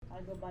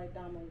I go by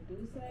Damo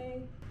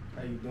Duce.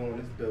 How you doing?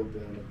 It's Dope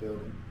in the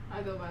building.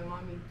 I go by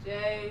Mommy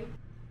J.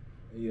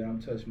 Yeah,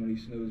 I'm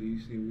TouchMoneySnoozi. You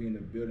see, we in the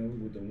building. We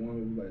with the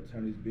woman. We about to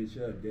turn this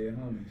bitch up. Dead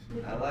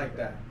homies. I like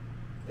that.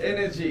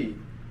 Energy.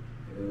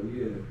 Hell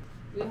yeah.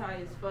 We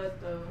high as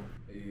fuck though.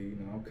 Yeah, you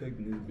know, I'm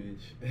cooking this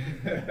bitch.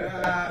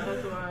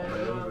 That's why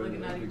we're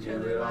looking at each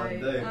other like,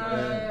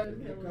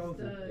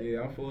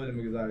 yeah, I'm full of them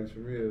exotics for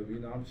real. You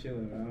know, I'm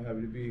chilling, man. I'm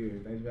happy to be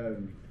here. Thanks for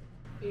having me.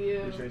 Yeah.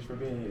 Appreciate you for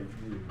being here.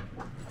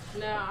 Yeah.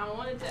 Now, I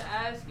wanted to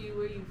ask you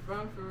where you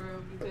from for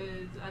real,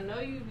 because I know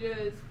you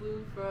just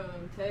flew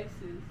from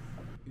Texas.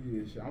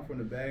 Yeah, shit, I'm from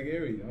the Bag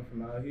area. I'm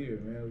from out here,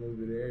 man. A little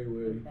bit of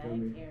everywhere. You feel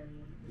me?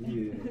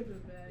 Yeah.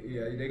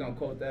 Yeah, they gonna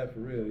quote that for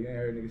real. You ain't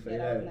heard niggas say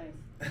that.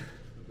 Nice.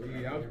 But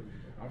yeah,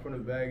 I'm from the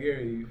Bag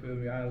area. You feel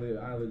me? I live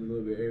a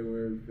little bit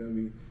everywhere. You feel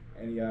me?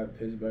 Antioch,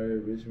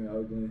 Pittsburgh, Richmond,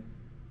 Oakland.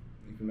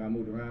 You feel me? I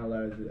moved around a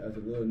lot as a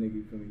little nigga.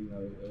 You feel me? You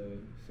know,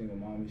 single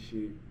mom and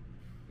shit.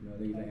 You know,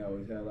 niggas ain't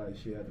always had a lot of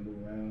shit. Had to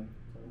move around.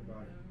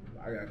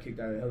 I got kicked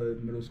out of hella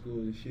middle schools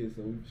and shit,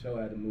 so we for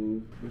sure had to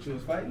move. But you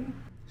was fighting?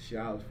 Shit,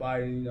 I was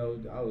fighting. You know,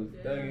 I was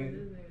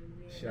thugging.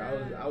 Shit,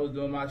 I was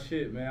doing my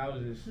shit, man. I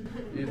was just.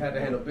 You had to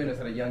handle business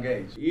at a young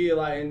age. Yeah,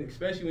 like, and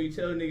especially when you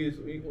tell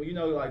niggas, when you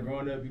know, like,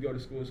 growing up, you go to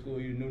school,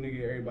 you the new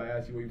nigga, everybody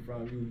asks you where you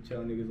from, you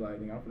tell niggas,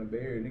 like, nigga, I'm from the Bay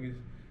Area.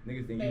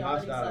 Niggas think you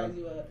hostile.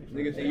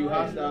 Niggas think you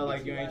hostile,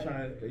 like, you ain't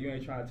trying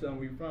to tell them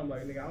where you from.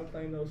 Like, nigga, I don't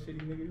claim no city,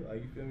 nigga.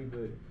 Like, you feel me?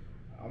 But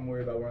I'm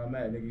worried about where I'm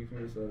at, nigga, you feel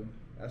me? So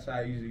that's how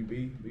I usually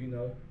be. But, you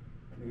know,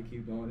 nigga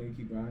keep going, nigga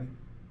keep grinding.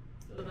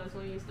 So that's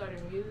when you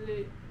started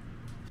music?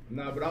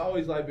 Nah, but I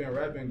always like been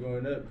rapping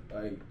growing up,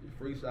 like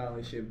freestyle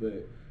and shit.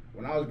 But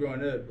when I was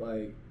growing up,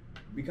 like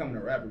becoming a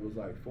rapper was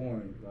like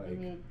foreign. Like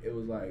it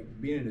was like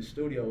being in the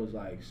studio was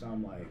like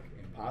something like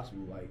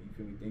impossible. Like you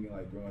feel me? Thinking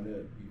like growing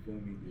up, you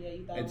feel me? Yeah,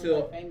 you thought it was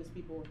like famous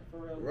people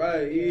for real.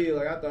 Right? Yeah,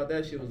 like I thought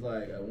that shit was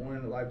like a one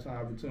in a lifetime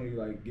opportunity.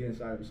 Like get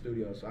inside of the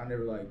studio. So I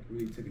never like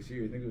really took it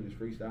serious. I think it was just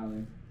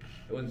freestyling.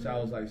 It wasn't until I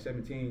was like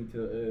 17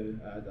 till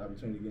I had the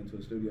opportunity to get into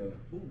a studio.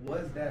 Who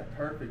was that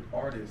perfect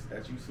artist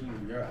that you seen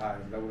in your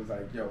eyes that was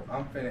like, yo,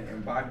 I'm finna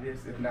embody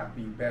this, if not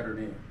be better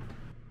than?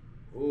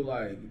 Ooh,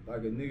 like a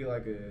nigga,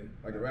 like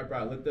a rapper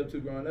I looked up to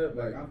growing up.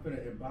 Like I'm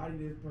finna embody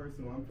this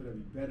person, or I'm finna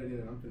be better than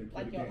it. I'm finna keep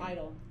like it your game.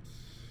 Idol.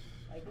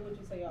 Like who would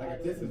you say your idol? Like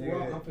if this is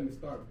wrong, I'm finna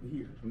start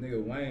here.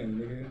 Nigga Wayne,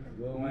 nigga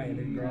Lil Wayne,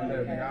 nigga growing up,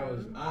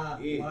 nigga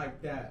I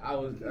like that. I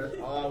was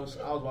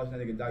watching that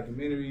nigga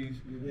documentaries,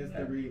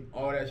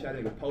 all that shit. I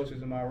nigga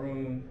posters in my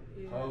room.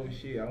 Oh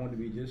shit, I wanted to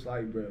be just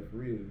like bruh, for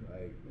real,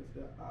 like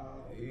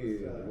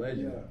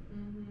legend.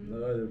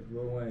 Love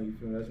Lil Wayne, you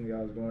feel me? That's the nigga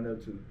I was growing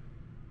up to.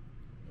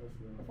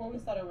 Before we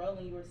started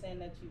rolling, you were saying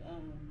that you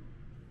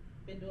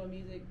been doing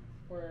music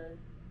for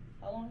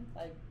how long?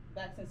 Like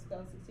back since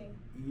 2016?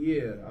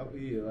 Yeah,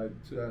 like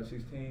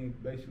 2016.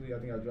 Basically, I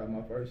think I dropped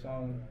my first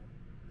song.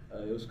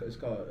 It's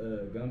called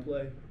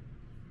Gunplay.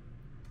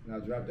 And I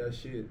dropped that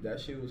shit. That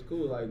shit was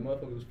cool. Like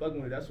motherfuckers was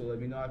fucking with it. That's what let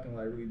me know I can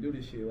like really do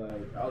this shit.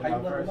 Like how you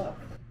level up?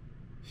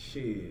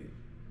 Shit.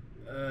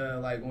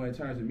 Like when in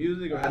terms of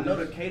music, or I know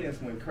the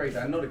cadence went crazy.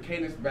 I know the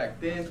cadence back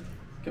then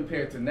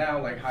compared to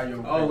now, like how your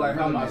like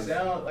how my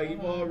sound, like you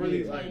know,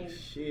 really like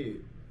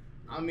shit.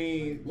 I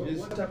mean,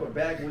 what type of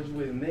bag was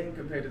you in then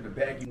compared to the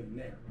bag you in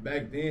now?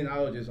 Back then, I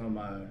was just on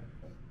my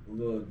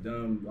little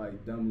dumb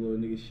little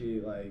nigga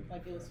shit, like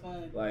it was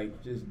fun,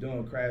 like just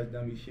doing crash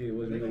dummy shit.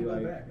 Wasn't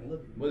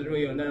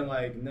really on nothing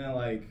like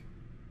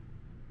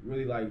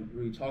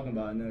really talking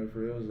about nothing for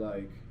real. It was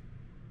like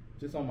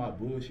just on my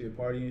bullshit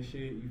party and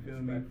shit. You feel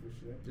me?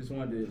 Just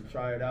wanted to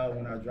try it out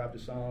when I dropped the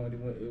song. It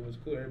was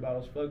cool. Everybody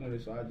was fucking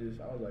with it, so I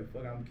was like,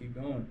 fuck, I'm gonna keep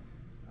going.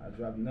 I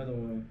dropped another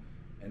one,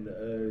 and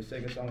the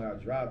second song I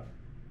dropped.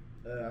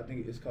 I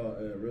think it's called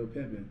Real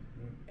Pimpin',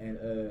 and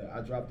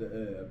I dropped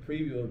a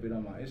preview of it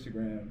on my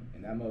Instagram,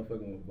 and that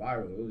motherfucker went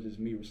viral. It was just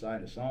me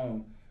reciting the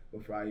song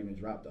before I even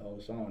dropped the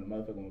whole song. The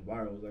motherfucker went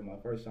viral. It was like my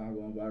first song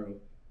going viral.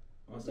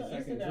 What's your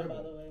Instagram,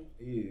 by the way?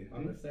 Yeah.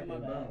 On the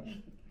second bounce.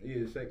 Yeah,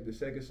 the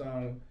second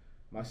song,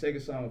 my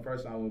second song,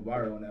 first song went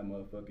viral on that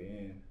motherfucker,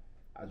 and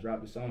I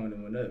dropped the song and it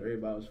went up.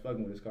 Everybody was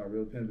fucking with it. It's called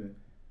Real Pimpin'.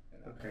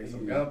 Okay, so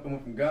went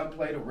from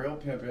Gunplay to Real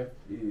Pimpin'.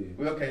 Yeah.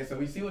 Well, okay, so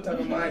we see what type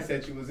of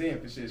mindset you was in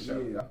for shit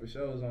show. Yeah, for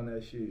sure was on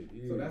that shit.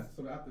 Yeah.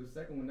 So after the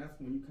second one, that's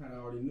when you kind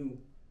of already knew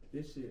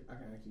this shit. I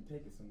can actually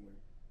take it somewhere.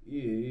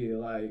 Yeah,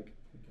 like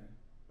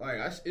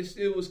it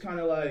still was kind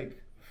of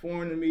like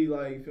foreign to me.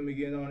 Like for me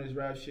getting on this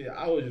rap shit,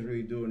 I was just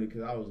really doing it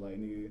because I was like,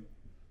 nigga,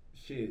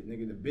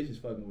 the bitch is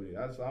fucking with it.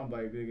 I'm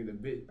like, nigga, the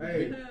bitch.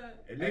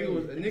 A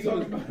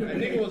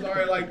nigga was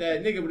already like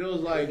that, nigga, but it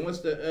was like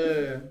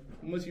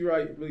once you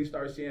really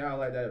start seeing how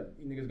like that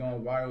niggas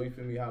going viral, you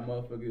feel me? How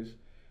motherfuckers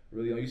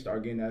really, you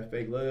start getting that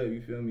fake love,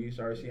 you feel me? You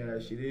start seeing how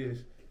that shit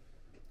is.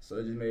 So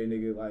it just made a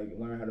nigga like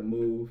learn how to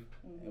move,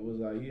 and was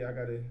like, yeah,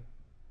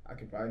 I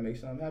could probably make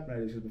something happen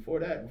at this. Cause before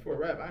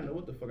rap, I didn't know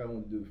what the fuck I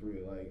wanted to do for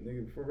real. Like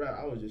nigga, before rap,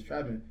 I was just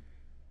trapping.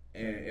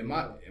 And in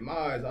my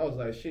eyes, I was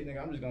like, shit,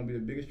 nigga, I'm just gonna be the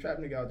biggest trap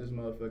nigga out this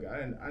motherfucker.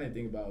 I didn't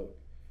think about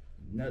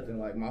nothing.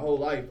 Like my whole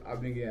life,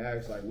 I've been getting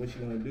asked like, what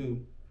you wanna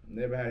do?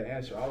 never had an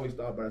answer. I always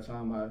thought by the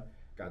time I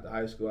got to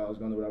high school, I was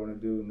gonna know what I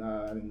want to do.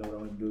 Nah, I didn't know what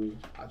I want to do.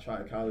 I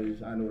tried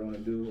college. I know what I want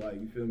to do.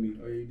 Like, you feel me?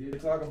 Oh, you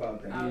did talk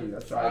about that. Yeah,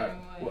 That's right.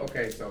 Well,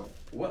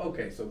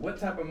 so what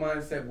type of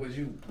mindset was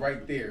you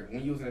right there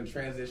when you was in the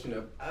transition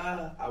of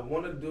I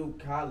want to do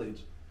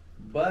college,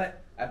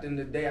 but at the end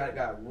of the day, I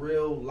got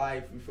real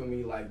life. You feel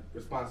me? Like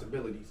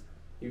responsibilities.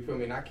 You feel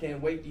me? And I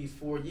can't wait these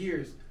 4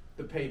 years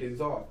to pay this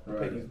off, to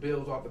pay these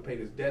bills off, to pay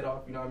this debt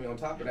off. You know what I mean? On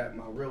top of that,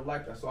 my real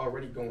life that's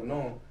already going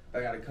on,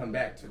 I got to come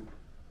back to.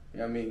 You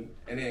know what I mean?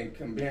 And then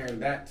comparing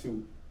that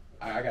to,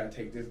 I got to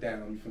take this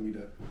down for me,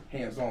 the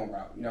hands-on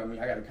route. You know what I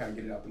mean? I got to kind of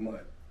get it out the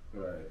mud.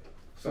 Right.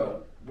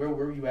 So where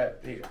were you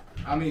at there?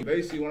 I mean,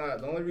 basically,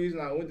 the only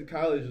reason I went to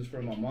college was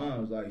for my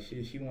mom. Was like,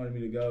 shit, she wanted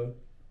me to go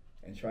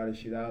and try this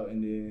shit out.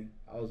 And then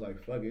I was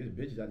like, fuck it, it's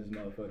bitches out this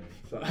motherfucker.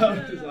 So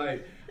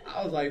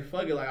I was like,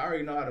 fuck it. Like, I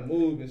already know how to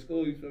move in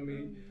school, you feel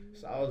me?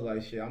 So I was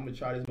like, shit, I'm going to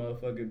try this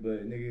motherfucker.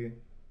 But, nigga,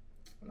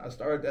 when I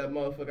started that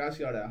motherfucker, I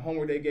see all that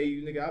homework they gave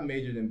you, nigga. I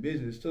majored in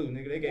business too,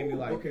 nigga. They gave me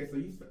like. Okay, so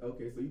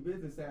you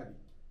business savvy.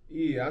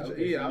 Yeah,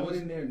 I went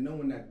in there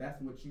knowing that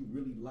that's what you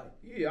really like.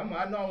 Yeah,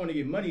 I know I want to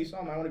get money, so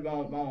I want to be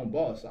my own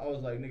boss. So I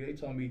was like, nigga, they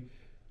told me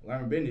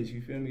learn business.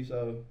 You feel me?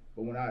 So,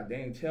 but when they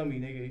didn't tell me,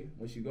 nigga,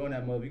 once you go in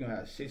that mother, you're gonna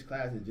have 6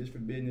 classes just for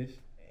business,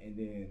 and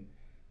then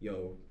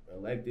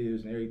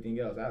electives and everything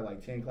else. I had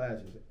like 10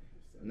 classes.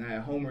 And I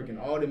had homework and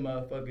all them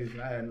motherfuckers,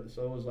 and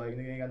so it was like,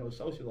 nigga, ain't got no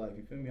social life.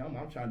 You feel me?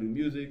 I'm trying to do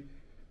music.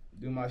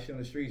 Do my shit on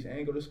the streets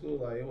and go to school,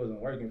 like it wasn't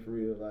working for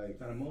real, like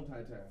trying to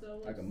multitask,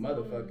 so like a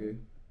motherfucker.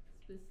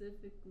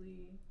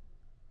 Specifically,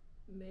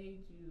 made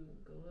you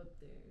go up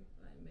there,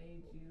 like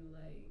made you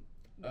like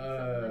get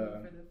some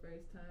money for the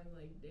first time.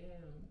 Like,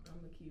 damn, I'm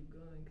gonna keep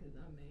going because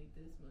I made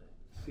this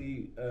much.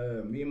 See,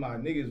 me and my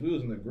niggas, we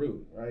was in a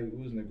group, right?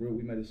 We was in a group.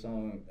 We made a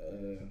song.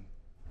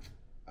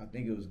 I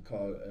think it was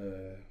called.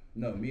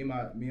 No, me and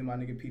my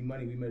nigga P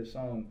Money. We made a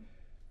song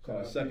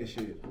called Sucker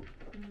Shit.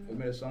 We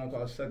made a song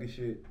called Sucker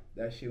Shit.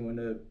 That shit went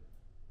up,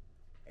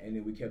 and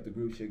then we kept the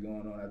group shit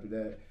going on after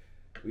that.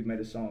 We made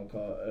a song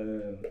called,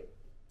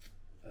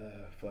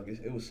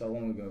 it was so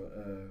long ago.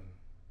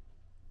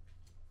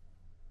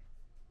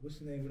 What's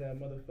the name of that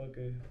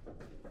motherfucker?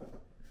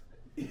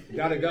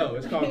 Gotta Go.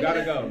 It's called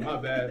Gotta Go. My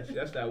bad.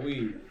 That's that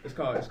weed. It's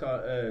called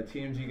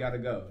TMG Gotta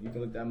Go. You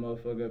can look that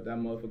motherfucker up. That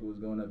motherfucker was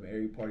going up in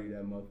every party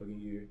that motherfucking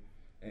year.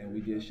 And we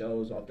did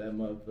shows off that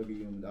motherfucker.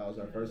 And that was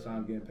our first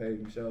time getting paid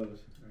from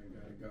shows.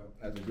 Gotta go.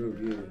 As a group,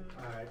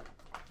 yeah. Alright.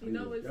 You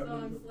know what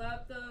song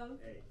slapped though?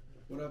 Hey,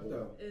 what up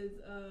though? Is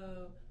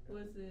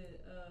what's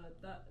it?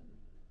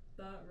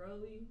 Thought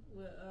Rolly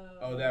with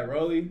Oh, that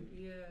Rolly?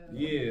 Yeah.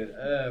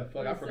 Yeah.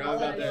 Fuck, I forgot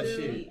about that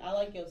shit. I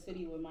like your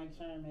city with Mike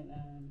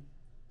Sherman.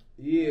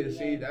 Yeah,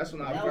 see, that's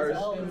when I first.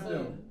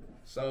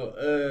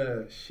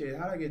 So, shit,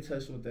 how'd I get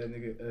touched with that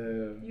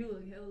nigga? You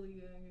look hella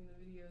young in the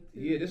video too.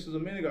 Yeah, this was a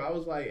minute ago. I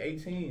was like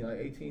 18,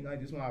 like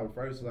this is when I was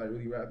first like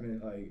really rapping,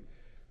 like.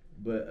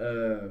 But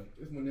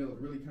this when it was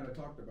really kind of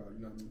talked about, you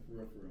know what I mean, for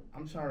real.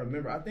 I'm trying to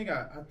remember. I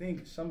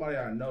think somebody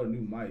I know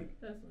knew Mike.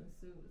 That's when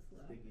Sue was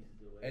slapping.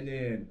 And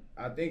then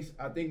I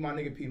think my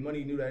nigga P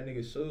Money knew that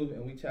nigga Sue,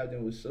 and we tapped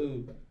in with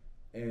Sue,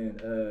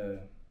 and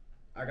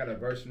I got a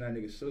verse from that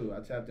nigga Sue. I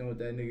tapped in with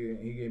that nigga,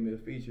 and he gave me a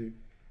feature,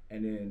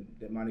 and then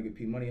my nigga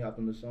P Money hopped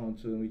on the song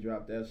too, and we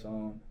dropped that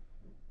song,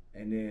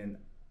 and then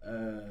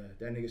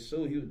that nigga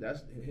Sue,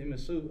 that's him and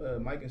Sue,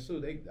 Mike and Sue.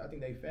 I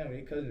think they family,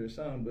 they cousins or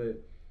something,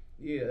 but.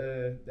 Yeah,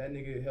 that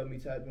nigga helped me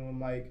tap in with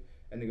Mike.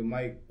 That nigga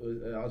Mike,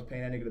 I was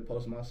paying that nigga to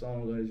post my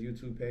songs on his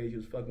YouTube page. He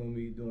was fucking with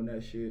me doing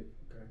that shit.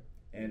 Okay.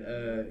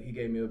 And he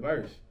gave me a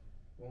verse.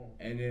 Boom.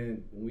 And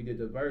then when we did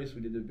the verse,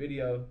 we did the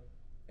video,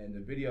 and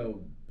the video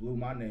blew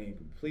my name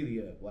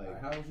completely up.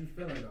 Like, how was you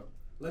feeling though?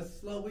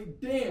 Let's slow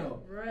it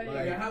down. Right.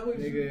 Like, how was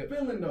you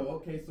feeling though?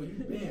 Okay, so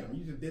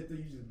you just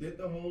did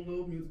the whole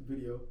little music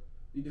video.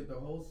 You did the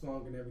whole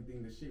song and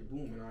everything. The shit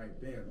booming. All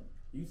right, bam.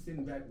 You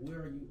sitting back. Where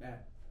are you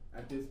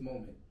at this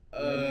moment?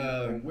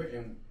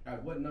 And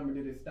at what number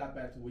did it stop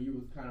at to where you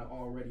was kind of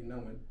already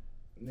knowing?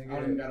 Nigga, I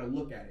don't even gotta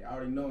look at it. I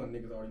already know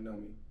niggas already know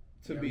me.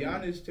 To be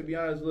honest,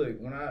 look,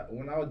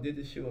 when I did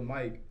this shit with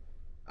Mike,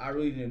 I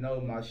really didn't know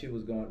my shit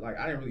was going. Like,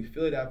 I didn't really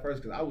feel it at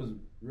first because I was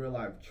real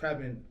like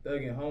trapping,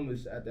 thugging,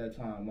 homeless at that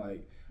time.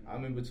 Like,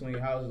 I'm in between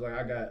houses. Like,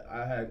 I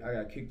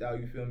got kicked out.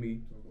 You feel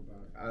me?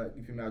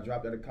 You feel me? I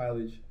dropped out of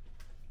college,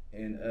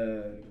 and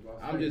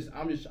I'm just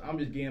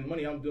getting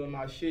money. I'm doing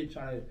my shit,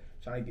 trying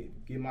to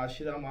get my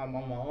shit on my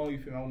own, you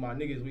feel me? I'm with my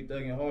niggas, we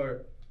thugging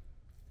hard.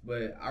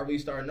 But I really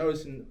started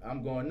noticing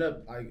I'm going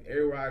up. Like,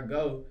 everywhere I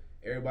go,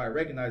 everybody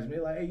recognizes me.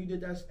 Like, hey, you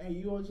did that, hey,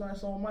 you always on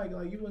song Mike.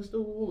 Like, you was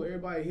still,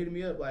 everybody hitting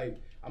me up. Like,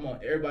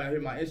 everybody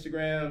hit my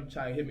Instagram,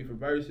 trying to hit me for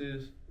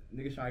verses.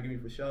 Niggas trying to get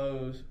me for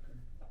shows.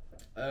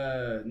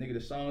 Nigga,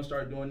 the song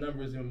started doing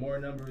numbers and more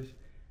numbers.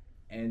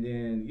 And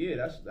then, yeah,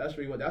 that's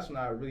when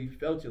I really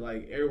felt it.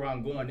 Like, everywhere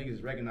I'm going,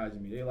 niggas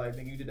recognizing me. They like,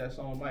 nigga, you did that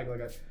song Mike.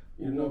 Like,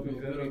 you know if it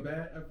was good or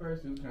bad at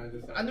first? It was kind of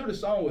just. I knew the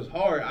song was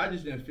hard. I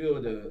just didn't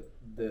feel the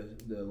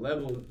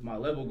level, my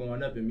level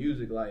going up in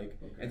music, like,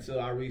 until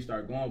I really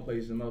started going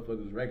places and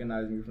motherfuckers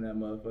recognizing me from that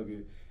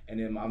motherfucker. And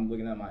then I'm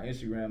looking at my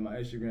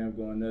Instagram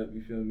going up,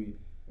 you feel me?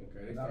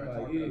 Okay, they started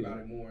talking about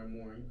it more and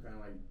more, and you kind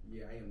of like,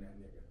 yeah, I am that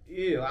nigga.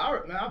 Yeah,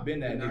 man, I've been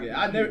that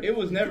nigga. It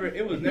was never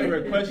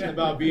a question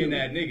about being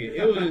that nigga.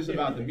 It was just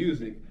about the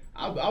music.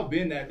 I've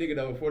been that nigga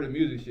though before the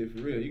music shit,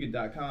 for real. You can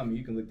 .com me,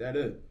 you can look that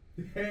up.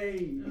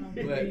 Hey,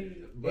 but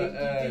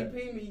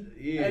me.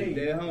 Yeah, hey.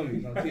 Dead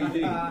homies on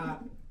TG.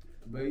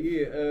 But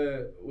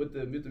yeah, with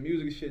the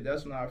music shit,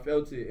 that's when I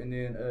felt it, and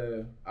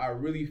then I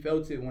really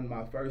felt it when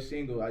my first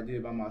single I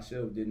did by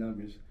myself did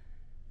numbers,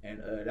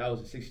 and that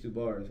was 62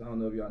 bars. I don't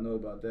know if y'all know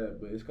about that,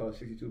 but it's called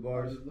 62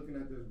 bars. I was looking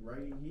at this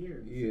right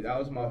here. Yeah, that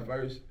was my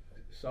first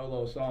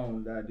solo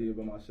song that I did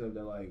by myself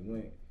that like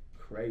went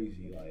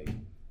crazy. Like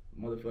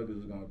motherfuckers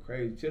was going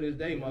crazy. To this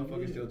day,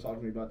 motherfuckers still talking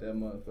to me about that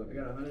motherfucker. I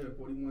got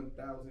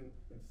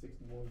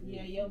 141,061 views.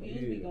 Yeah, your views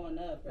be going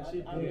up. I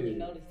really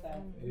noticed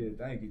that. Yeah,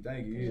 thank you.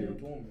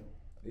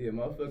 Yeah,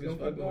 motherfuckers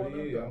fucking with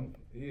it.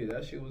 Yeah,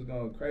 that shit was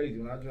going crazy.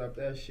 When I dropped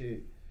that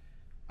shit,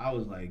 I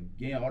was like,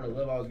 getting all the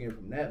love I was getting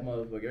from that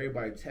motherfucker.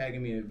 Everybody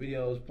tagging me in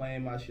videos,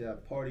 playing my shit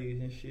at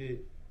parties and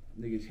shit.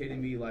 Niggas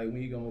hitting me like,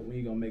 when you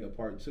gonna make a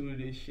part 2 of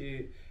this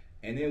shit?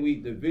 And then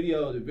the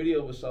video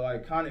was so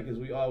iconic because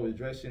we all was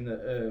dressed in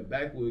the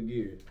backwood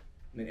gear.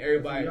 And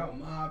everybody, y'all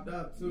mobbed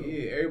up too.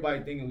 Yeah,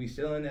 everybody thinking we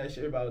selling that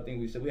shit. Everybody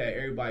thinking we had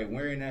everybody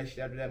wearing that shit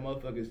after that.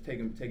 Motherfuckers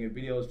taking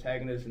videos,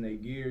 tagging us in their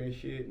gear and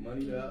shit.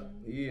 Money up.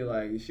 Yeah,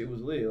 like shit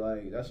was lit.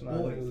 Like that's when I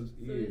was.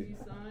 Yeah. So did you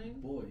sign?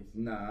 Boys.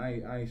 Nah,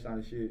 I ain't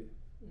signed shit.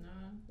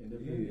 Nah.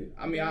 Yeah.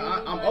 I mean,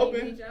 I'm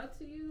open. Reach out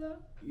to you though?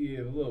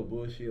 Yeah, a little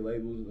bullshit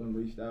labels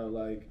reached out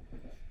like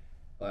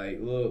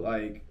look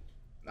like.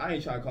 I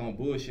ain't trying to call them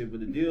bullshit, but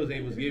the deals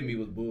they was giving me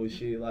was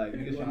bullshit. Like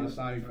niggas trying to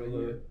sign me for a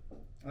little,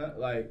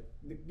 like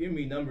give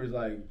me numbers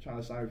like trying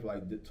to sign me for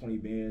like 20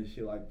 bands,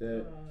 shit like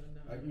that. Oh,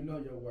 no. Like you know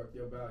your worth,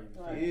 your value.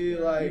 Right. Yeah,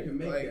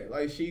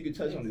 like shit you could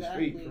touch on the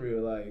street for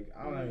real. Like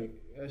I ain't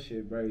that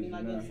shit crazy. You're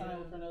not getting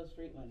signed for no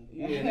street money.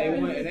 Yeah,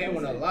 and they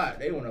want a lot.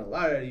 They want a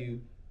lot out of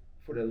you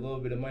for the little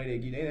bit of money they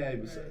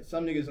get.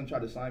 Some niggas don't try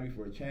to sign me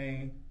for a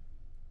chain.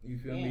 You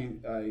feel me?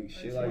 Like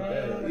shit like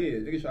that.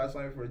 Yeah, niggas try to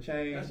sign me for a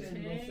chain. That shit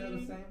gonna sell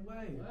the same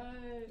way.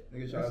 What?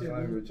 Niggas try to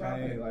sign me for a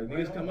chain. Like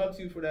niggas come up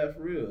to you for that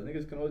for real.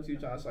 Niggas come up to you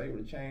trying to sign you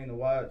for a chain, to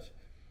watch,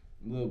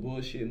 a little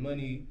bullshit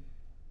money,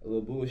 a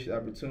little bullshit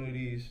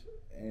opportunities,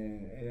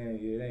 and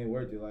it ain't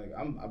worth it. Like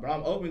I'm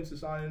open to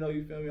signing though.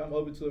 You feel me? I'm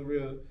open to a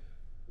real.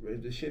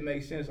 If the shit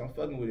makes sense, I'm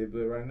fucking with it.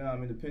 But right now,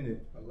 I'm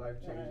independent. A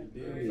life-changing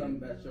deal.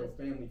 Something that your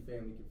family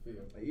can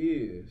feel.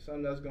 Yeah,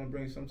 something that's gonna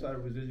bring some type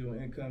of residual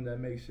income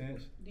that makes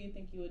sense. Do you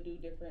think you would do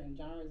different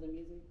genres of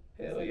music?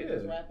 Hell yeah.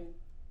 Just rapping?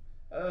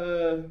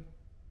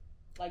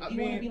 Like, do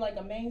you want to be like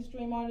a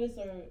mainstream artist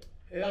or?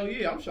 Hell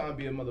yeah, I'm trying to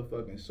be a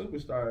motherfucking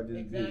superstar at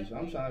this bitch.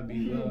 I'm trying to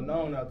be well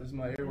known out this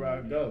month everywhere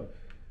I go.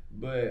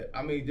 But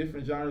I mean,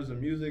 different genres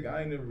of music,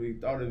 I ain't never really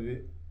thought of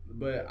it.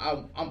 But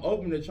I'm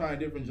open to trying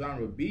different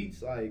genre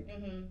beats, like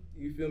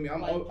you feel me. I'm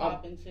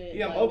pop and shit.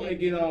 Yeah, I'm open to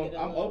get on.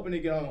 I'm open to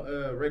get on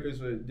records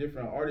with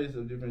different artists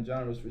of different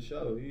genres for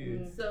sure.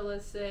 Yeah. So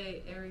let's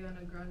say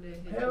Ariana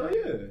Grande. Hell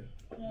yeah.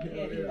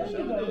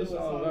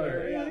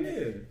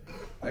 Yeah.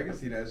 I can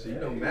see that shit.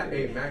 You know, Mac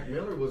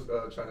Miller was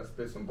trying to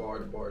spit some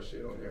bar-to-bar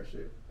shit on their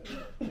shit.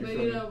 But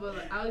but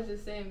like, I was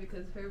just saying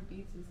because her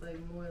beats is like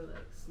more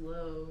like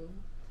slow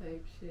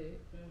type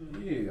shit.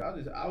 Yeah, I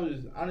was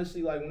just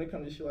honestly like when it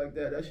comes to shit like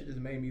that shit just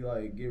made me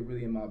like get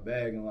really in my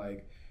bag and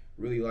like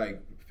really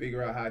like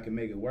figure out how I can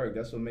make it work.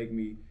 That's what made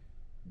me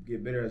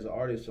get better as an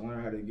artist, to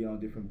learn how to get on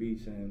different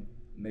beats and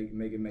make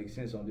it make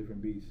sense on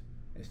different beats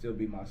and still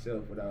be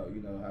myself without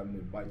having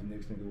to bite the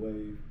next nigga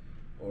wave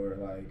or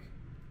like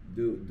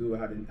do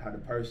how the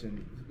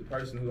person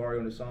who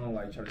already on the song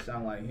like try to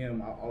sound like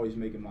him. I always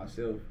make it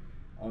myself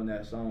on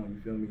that song.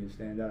 You feel me? And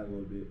stand out a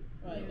little bit.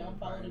 Right, don't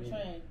follow the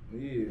trend.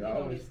 Yeah, you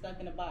don't get stuck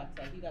in a box.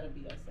 Like you gotta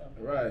be yourself.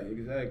 Right,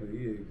 exactly.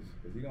 Yeah,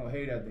 because you're gonna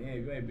hate at the end.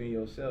 If you ain't being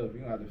yourself,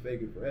 you're gonna have to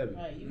fake it forever.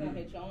 Right, you're gonna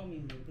hate your own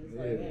music. It's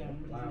like, damn, I'm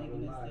just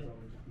making this shit.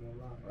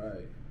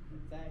 Right.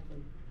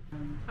 Exactly.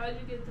 How did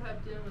you get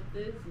tapped in with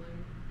this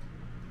one?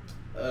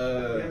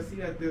 Yeah, see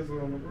that this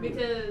on the road.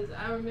 Because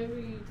I remember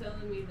you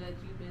telling me that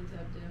you've been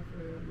tapped in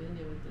for a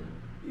minute with them.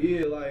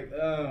 Yeah, like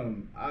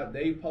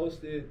they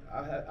posted.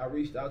 I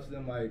reached out to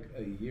them like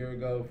a year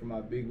ago for my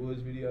Big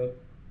Woods video,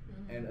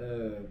 and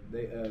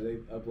they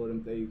uploaded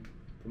them. They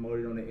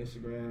promoted on their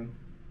Instagram,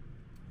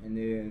 and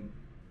then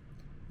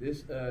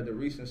this the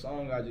recent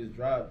song I just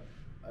dropped.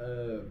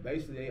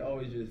 Basically, they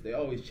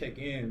always check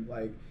in.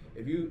 Like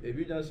if you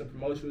done some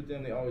promotion with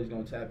them, they always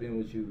gonna tap in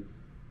with you.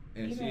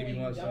 And even see if you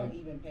want something. Don't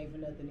even pay for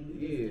nothing.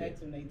 You just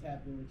text them, they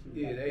tap in with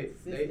you. Yeah,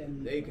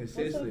 they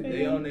consistent.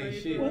 They on their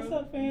shit. What's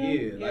up, fam?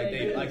 Yeah, like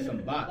they like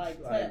some bots.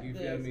 Like you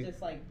feel me?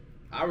 Just like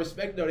I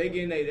respect though. They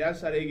getting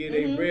that's how they get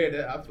their bread.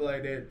 I feel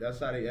like that's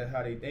how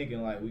they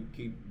thinking. Like we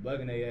keep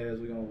bugging their ass.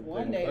 We gonna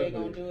one day they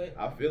gonna do it.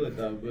 I feel it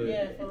though. But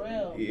yeah, for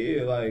real.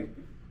 Yeah, like.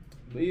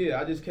 But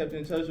yeah, I just kept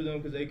in touch with them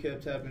because they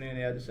kept tapping in.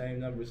 They had the same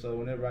number, so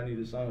whenever I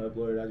needed a song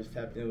uploaded, I just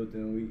tapped in with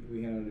them.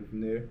 We handled it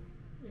from there.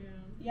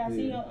 Yeah, I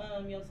see your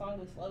song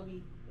with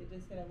Slo-Be. It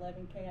just hit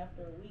 11K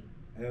after a week.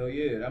 Hell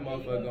yeah, that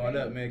motherfucker going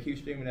up, man. Keep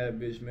streaming that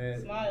bitch,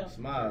 man.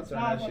 Smile. Turn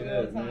that shit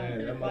up,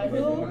 man. That motherfucker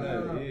going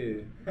up,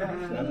 yeah.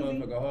 That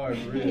motherfucker hard,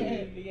 for real.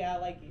 Yeah, I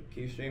like it.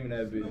 Keep streaming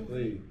that bitch,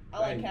 please. I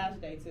like Cash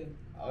Day, too.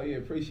 Oh, yeah,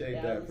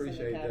 appreciate that.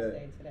 Appreciate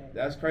that.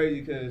 That's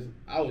crazy, because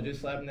I was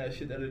just slapping that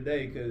shit the other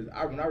day, because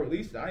when I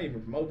released it, I didn't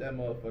even promote that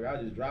motherfucker.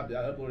 I just dropped it.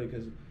 I uploaded it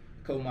because a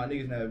couple of my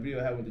niggas in that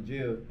video had went to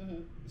jail.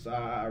 Mm-hmm. So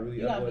I really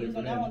you got uploaded views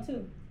on that one,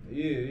 too?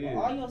 Yeah.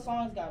 Well, all your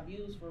songs got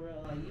views, for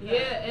real. Like,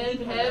 and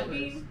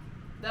Heavy.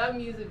 That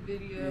music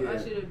video, I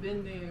should have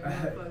been there,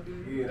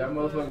 motherfucker. Yeah, that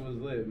motherfucker was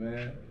lit,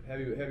 man.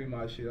 Heavy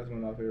my shit. That's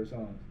one of my favorite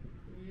songs.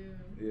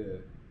 Yeah.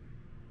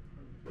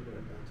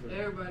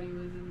 Everybody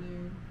was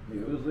in there.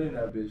 Yeah, it was lit in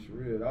that bitch, for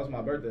real. That was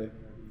my birthday.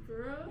 For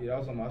real? Yeah,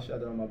 I shot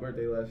that on my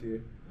birthday last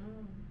year.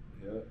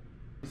 Yeah.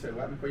 You said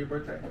what happened for your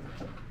birthday?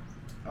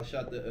 I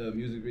shot the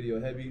music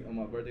video Heavy on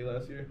my birthday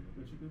last year.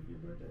 What you do for your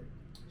birthday?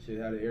 Shit,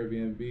 had an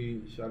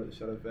Airbnb, shot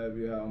a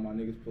Fabio, had all my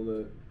niggas pull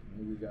up.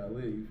 Niggas got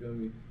lit, you feel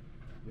me?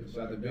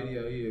 Shot the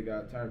video,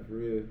 got turned for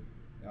real.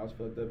 I was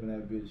fucked up in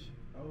that bitch.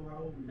 Oh, how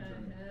old were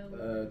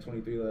you?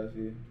 23 last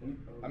year.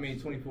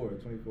 24.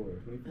 24?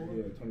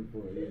 Yeah,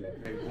 24, yeah.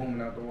 Hey,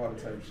 booming out the water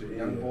type shit.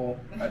 Young boy,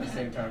 at the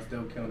same time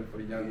still killing it for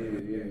the young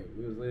niggas. Yeah.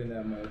 We was lit in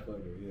that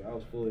motherfucker. Yeah, I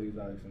was full of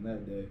exotics on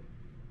that day.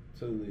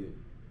 Too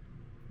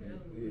lit.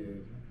 Yeah.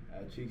 I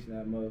had cheeks in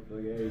that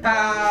motherfucker.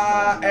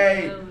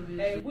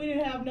 Hey, we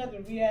didn't have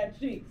nothing. We had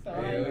cheeks. So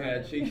we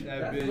had cheeks in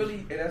that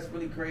bitch. That's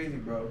really crazy,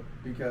 bro.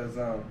 Because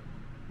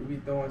we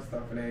be throwing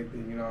stuff and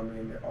everything, you know what I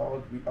mean?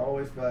 We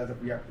always feel as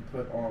if we have to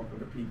put on for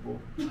the people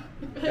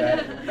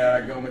that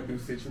are going through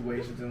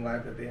situations in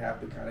life that they have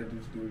to kind of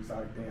just do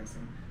exotic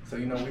dancing. So,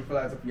 you know, we feel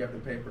as if we have to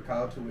pay for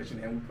college tuition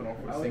and we put on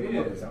for the single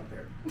mothers out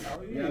there.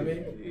 Oh, yeah. You know what I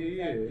mean?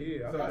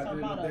 Yeah. So at the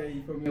end of the day,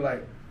 you feel me?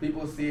 Like,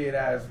 people see it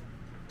as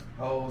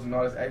hoes and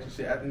all this extra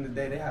shit. At the end of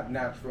the day, they have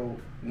natural,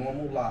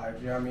 normal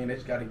lives. You know what I I mean? They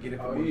just got to get it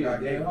from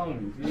God gave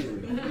them.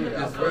 Homies.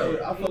 Yeah.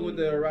 I fuck with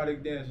the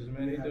erotic dancers,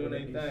 man. They doing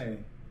their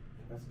thing.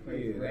 That's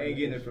crazy. Yeah, they ain't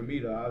getting it from me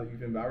though.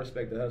 I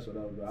respect the hustle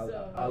though,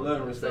 bro. I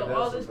love and respect the hustle.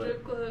 So all the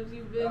strip clubs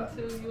you've been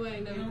to, you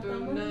ain't never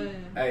threw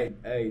none. Hey,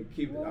 I'm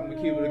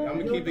gonna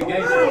keep it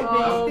gangster.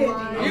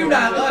 Oh, you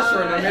not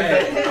ushering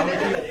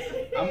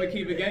them. I'm gonna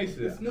keep it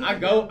gangster. I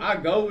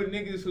go with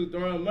niggas who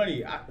throwing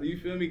money. You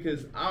feel me?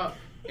 Cause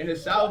in the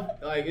South,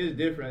 like it's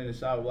different in the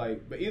South.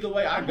 Like, but either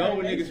way, I go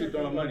with niggas who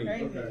throwing money.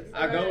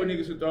 I go with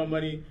niggas who throwing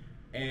money.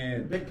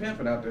 And big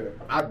pimping out there.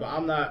 I'm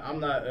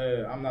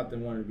not the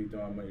one to be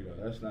throwing money though.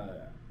 That's not.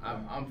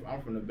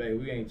 I'm from the Bay.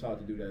 We ain't taught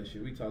to do that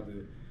shit. We taught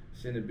to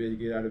send a bitch,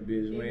 get out of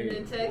bitch. Even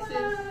in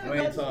Texas. We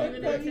ain't taught.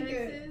 Even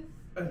in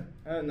Texas.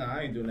 Nah,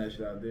 I ain't doing that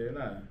shit out there.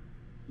 Nah.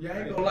 Yeah, I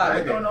ain't gonna lie. I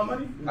ain't throwing no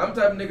money. I'm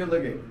the type of nigga.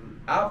 Look at.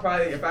 I'll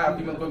probably, if I have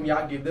females with me,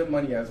 I'll give them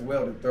money as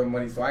well to throw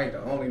money. So I ain't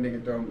the only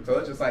nigga throwing. So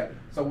it's just like,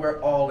 so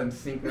we're all in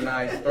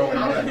synchronized throwing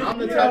money. I'm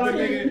the type of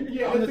nigga.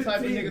 Yeah, I'm the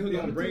type of nigga who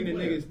gonna bring the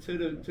niggas to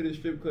the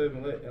strip club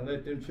and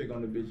let them trick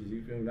on the bitches.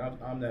 You feel me?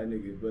 I'm that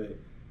nigga. But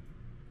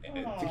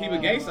to keep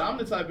it gangster, I'm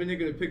the type of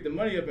nigga to pick the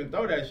money up and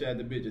throw that shit at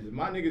the bitches.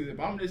 If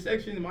I'm in this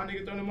section and my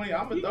nigga throwing the money,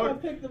 I'm gonna throw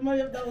it. Pick the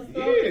money up that was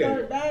thrown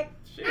it back.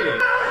 Shit.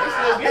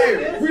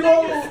 Hey, we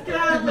don't.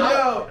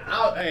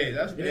 Hey,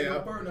 that's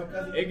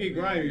it get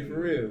grimy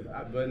for real.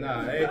 But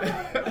nah,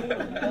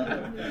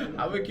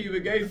 I would keep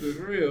it gangster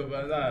for real.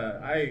 But nah,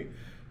 I ain't.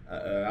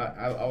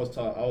 I was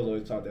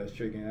always taught that's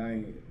tricking. I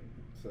ain't.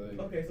 So.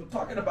 Okay, so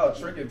talking about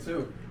tricking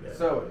too.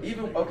 So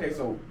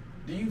so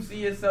do you see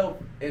yourself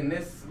in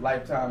this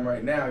lifetime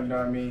right now? You know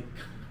what I mean?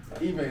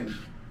 Even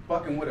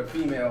fucking with a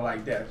female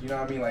like that. You know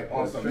what I mean? Like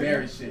on some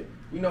married shit.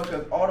 You know,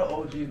 because all the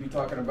OGs be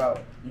talking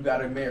about you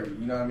gotta marry.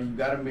 You know what I mean? You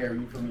gotta marry.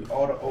 You feel me?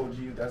 All the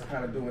OGs that's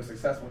kind of doing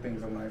successful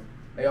things in life.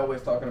 They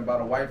always talking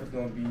about a wife is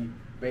gonna be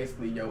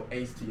basically your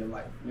ace to your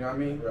life. You know what I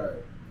mean?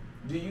 Right.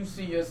 Do you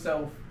see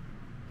yourself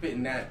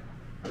fitting that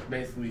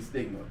basically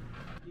stigma?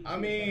 I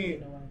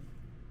mean,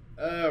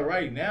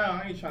 right now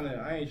I ain't trying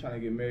to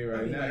get married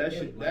right now.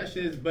 That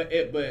shit's but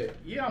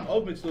yeah, I'm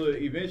open to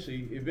it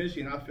eventually,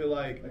 and I feel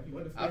like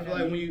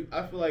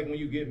when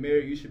you get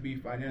married, you should be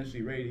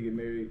financially ready to get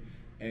married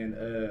and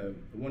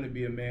want to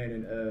be a man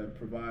and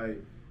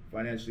provide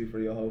financially for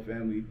your whole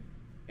family.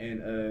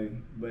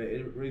 And but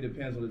it really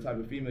depends on the type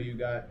of female you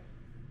got,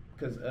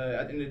 because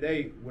at the end of the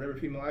day, whatever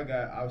female I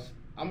got,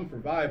 I'm gonna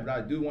provide, but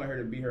I do want her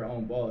to be her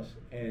own boss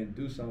and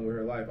do something with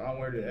her life. I don't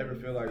want her to ever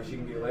feel like she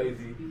can get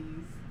lazy.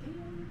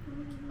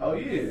 Oh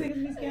yeah. These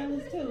niggas be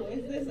scandalous too.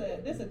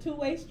 This a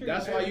two-way street.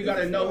 That's why you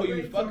gotta know who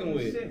you fucking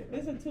with.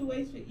 This a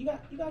two-way street. You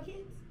got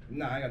kids?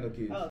 Nah, I ain't got no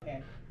kids. Oh,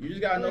 okay. You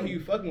just gotta know who you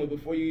fucking with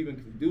before you even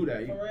do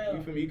that. For real.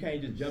 You feel me? You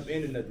can't just jump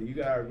into nothing. You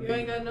gotta. You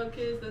ain't got no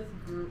kids. That's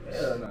a group.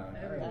 Hell nah.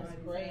 That's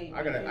great.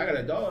 I got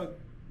a dog.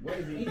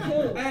 Me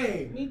too.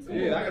 Hey. Me too.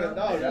 Yeah, I got a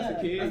dog. That's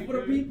a kid. That's for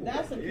the people.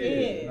 That's a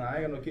kid. Nah, I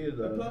ain't got no kids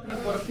though.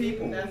 That's for the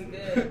people. That's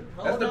good.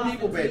 That's the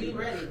people, baby. You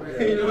ready, bro.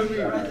 You know what I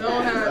mean?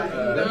 Don't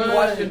have Let me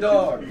watch your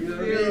dog. You know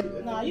what I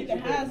mean? Nah, you can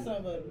have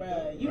some, but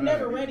bro, you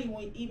never ready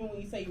even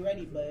when you say you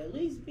ready. But at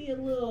least be a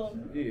little.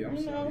 Yeah,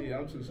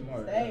 I'm too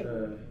smart.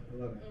 Stable.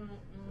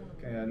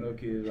 Can't have no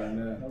kids right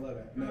now. I love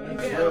that. Man,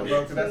 that's real,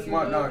 bro, because that's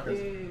smart. Nah, because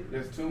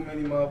there's too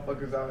many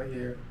motherfuckers out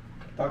here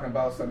talking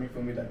about something, you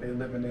feel me, that they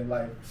living their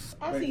life.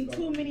 I see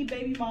too many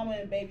baby mama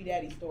and baby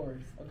daddy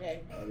stories,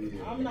 okay? Oh,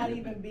 yeah. I'm not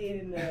even being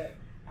in the,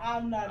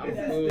 I'm not It's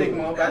that. a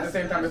stigma, but at the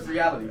same time, it's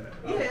reality.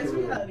 Yeah, it's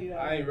reality though.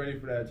 I ain't ready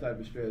for that type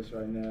of stress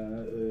right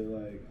now.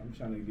 Like, I'm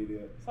trying to get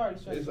it. Sorry,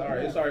 stress. It's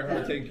alright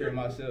hard taking care of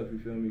myself, you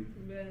feel me?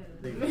 Man.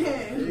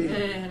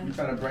 You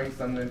trying to bring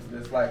something into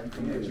this life, you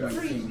can get you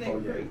Preach,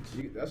 before nigga,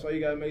 you. That's why you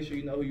gotta make sure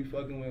you know who you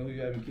fucking with, who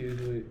you having kids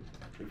with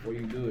before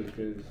you do it,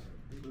 cause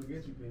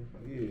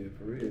yeah,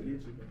 for real.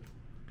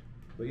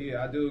 But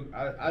yeah,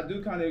 I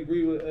do kind of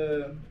agree with.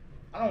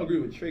 I don't agree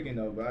with tricking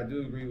though, but I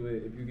do agree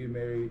with if you get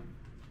married,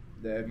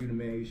 that if you the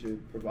man, you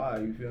should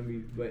provide. You feel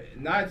me? But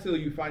not until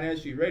you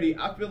financially ready.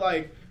 I feel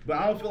like, but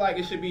I don't feel like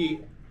it should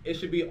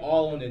be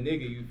all on the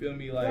nigga. You feel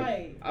me? Like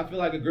Right. I feel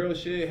like a girl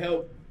should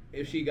help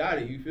if she got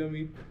it. You feel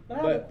me? But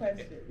I have a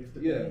question.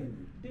 Yeah.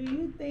 Do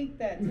you think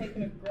that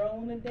taking a girl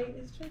on a date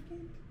is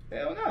tricking?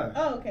 Hell no.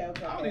 Oh, okay. I don't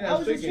think I that's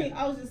was just tricking. seeing,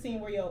 I was just seeing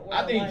where your.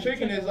 I think line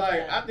tricking of is like,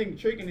 was I at. think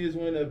tricking is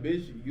when a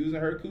bitch using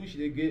her coochie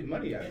to get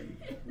money out of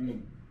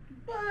you.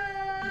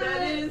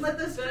 That is, But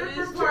the that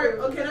stripper is part,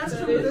 true. okay, that's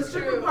That true. is The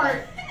stripper true.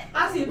 part,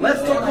 I see. Let's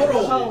people talk. like,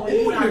 Hold on. oh, Ooh,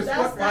 you yeah, just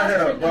fucked my head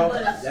up, tricking, bro.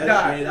 but-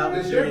 Nah,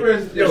 The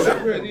strippers,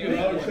 even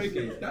all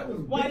tricking.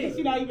 Why did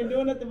she not even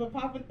doing nothing but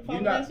popping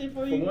that shit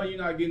for you? For one, you're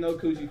not getting no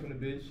coochie from the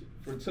bitch.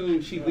 For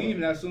two, she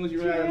leaving as soon as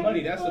you run out of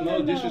money. That's the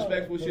most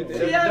disrespectful shit to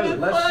She ever do.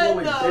 having Let's fun slow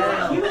it though.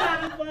 down. You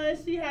having fun?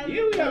 She having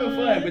Yeah, we having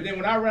fun. fun, but then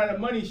when I run out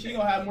of money, she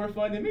gonna have more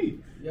fun than me.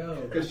 Yo.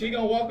 Cause she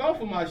gonna walk off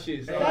of my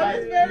shit. So That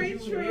is very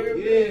true.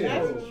 Yeah.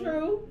 That's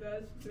true.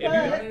 That's If you- true.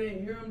 I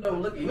didn't hear him though.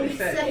 Look, he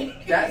said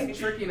that's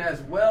tricking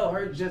as well.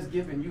 Her just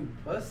giving you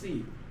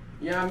pussy.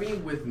 You know what I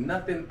mean? With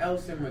nothing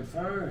else in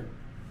return.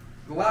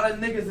 A lot of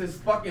niggas is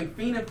fucking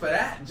fiending for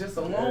that just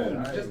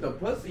alone, Yeah, just the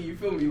pussy. You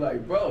feel me?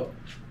 Like, bro,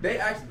 they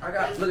actually.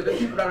 Look at the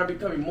people that are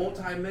becoming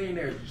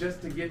multi-millionaires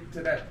just to get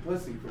to that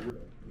pussy for real.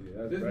 Yeah,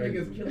 that's This crazy.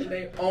 niggas killing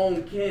their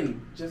own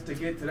kin just to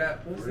get to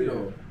that pussy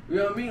though. You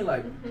know what I mean?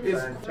 Like,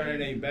 it's Turning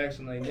their backs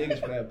on their niggas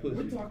for that We're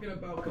pussy. talking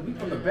about. Cause we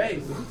from the Bay,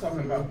 so we talking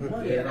about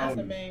money. Yeah, that's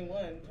the main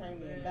one.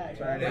 Turning it back.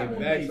 Turning their That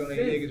one backs makes on their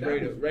sense.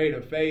 niggas, That ready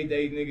to fade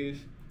they niggas,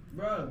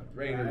 Bruh.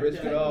 ready to Right, risk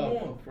it come all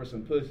on. for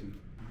some pussy.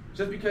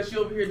 Just because she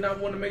over here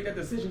not wanting to make that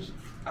decision,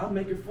 I'll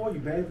make it for you,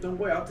 babe. Don't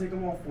worry, I'll take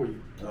them off for you.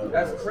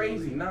 That's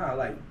crazy. Nah,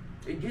 like,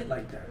 it get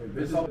like that.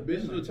 It's all-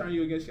 Bitches will turn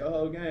you against your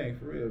whole gang,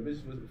 for real.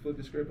 Bitches will flip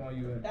the script on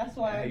you and That's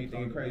why hey, you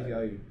thinking crazy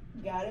out here.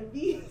 gotta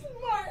be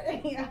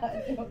smart.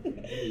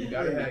 You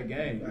gotta have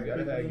game. You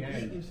gotta have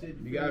game.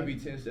 You gotta be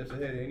 10 steps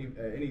ahead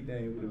of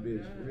anything with a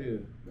bitch, for real.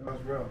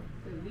 That's real.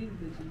 These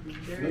bitches be As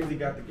dirty. soon as he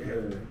got the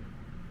game,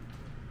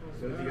 as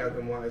soon as he got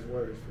them wise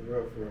words, for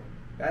real, for real.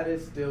 That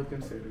is still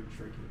considered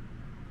tricky.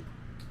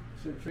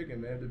 Shit tricking,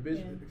 man. If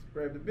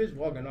the bitch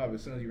walking off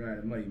as soon as you run out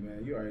of money,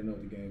 man, you already know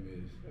what the game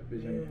is. That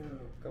bitch ain't.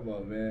 Come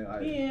on, man.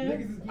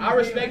 Yeah. I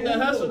respect the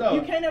hustle though.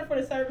 You can't up for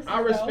the services.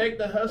 I respect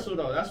the hustle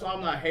though. That's why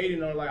I'm not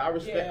hating on. Like I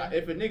respect. Yeah.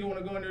 If a nigga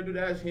wanna go in there and do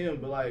that, that's him.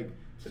 But like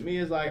to me,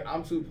 it's like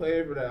I'm too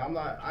player for that.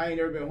 I ain't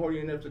never been horny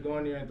enough to go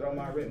in there and throw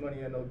my rent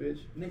money at no bitch.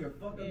 Nigga,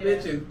 fuck a Yeah.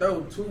 bitch and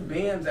throw 2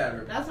 bands at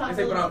her. That's how They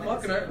say, I but feel I'm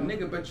about fucking her. niggas.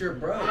 Nigga, but you're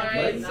bro. Alright,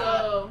 buddy.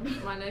 so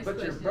my next But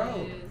you're question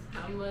bro. is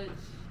how much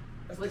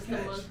That's what's the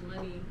catch. most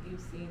money you've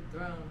seen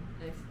thrown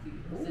next to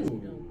you? Since you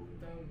don't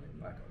throw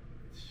money. Like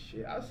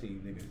shit, I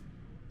seen niggas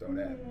throw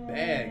that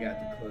bag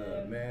at the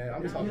club, man.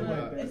 I'm talking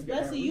about.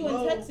 Especially you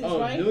in Texas, Oh,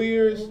 right? New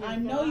Year's. I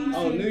know you.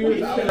 Oh, seen New Year's,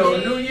 plenty. You know,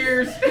 New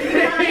Year's.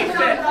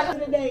 Back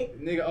to the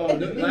date.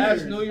 Nigga,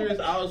 last New Year's,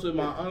 I was with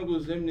my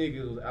uncles. Them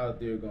niggas was out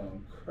there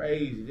going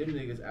crazy. Them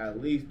niggas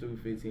at least threw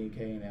 15K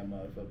in that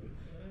motherfucker.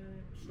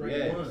 Straight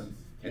Yes. ones.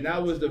 And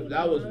that was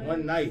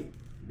one night.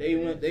 They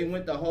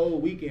went the whole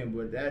weekend,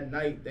 but that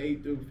night they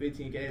threw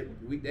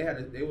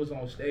 15K. They was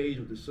on stage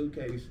with the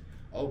suitcase.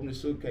 Opened the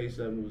suitcase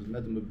up, and it was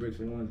nothing but bricks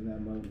and ones in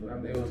that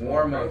motherfucker. They was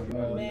Warm going up. crazy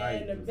all Man,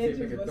 night. the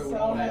bitches was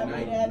so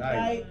happy that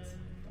night.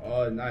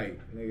 All night,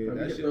 nigga. Bro,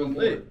 That we shit can was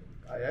throw lit.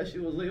 That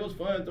shit was lit. It was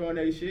fun throwing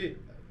that shit.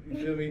 You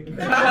feel me?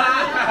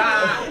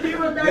 He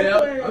went back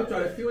to I'm it.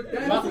 trying to see what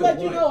that Just to is.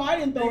 let you know, I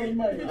didn't throw any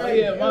money. Oh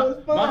yeah, It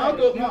was fun. my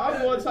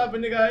uncle what type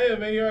of nigga I am,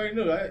 man. You already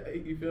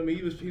knew. You feel me?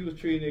 He was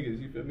treating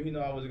niggas. You feel me? He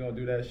know I wasn't gonna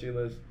do that shit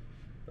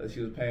unless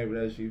he was paying for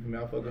that shit. You feel me?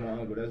 I fuck with my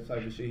uncle. That's the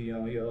type of shit he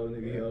on. He old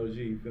nigga. He OG.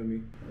 You feel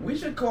me? We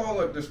should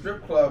call the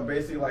strip club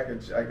basically like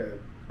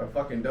a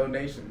fucking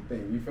donation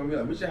thing. You feel me?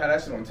 Like we should have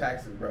that shit on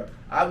taxes, bro.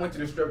 I went to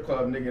the strip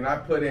club, nigga, and I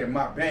put in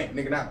my bank,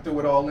 nigga, and I threw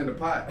it all in the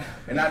pot,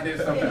 and I did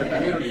something for the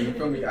community. You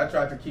feel me? I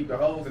tried to keep the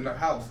hoes in the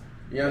house.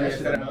 You know what I mean?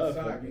 Instead of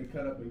outside getting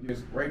cut up and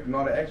just rape and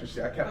all the extra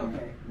shit. I kept them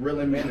Okay.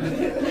 real in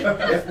management.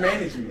 It's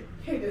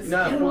management.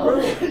 Nah, for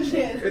real.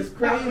 It's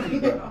crazy,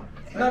 bro.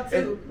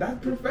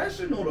 That's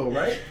professional though,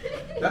 right?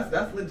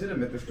 That's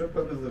legitimate. The strip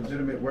club is a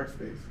legitimate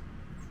workspace.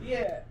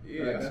 Yeah.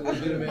 Yeah, that's a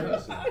legitimate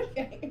hustle.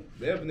 Okay.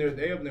 They up in there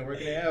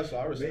working their ass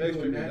off. I respect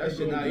strippers. That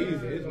shit not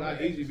easy. It's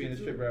not easy being a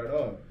stripper at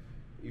all.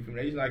 You feel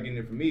me? They just not getting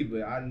it from me,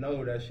 but I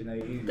know that shit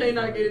ain't easy. They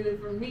not getting it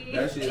from me.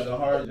 That shit is a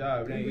hard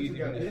job. It ain't You easy.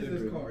 got a being a business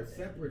stripper. card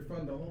separate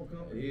from the whole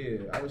company. Yeah,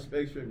 I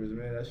respect strippers,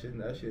 man. That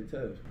shit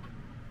tough.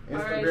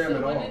 Alright, Instagram so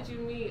and when all. did you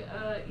meet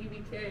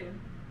EBK?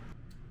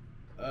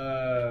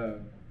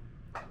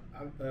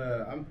 I'm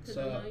Because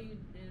so I know you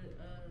did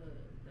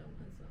that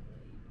one song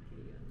with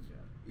EBK on the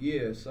drop.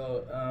 yeah.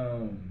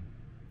 So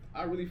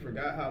I really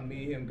forgot how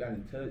me and him got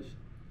in touch,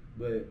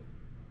 but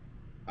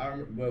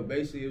well,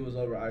 basically it was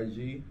over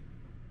IG,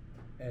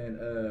 and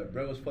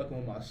bro was fucking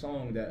with my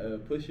song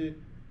that Push It.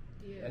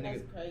 Yeah. That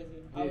That's nigga- crazy.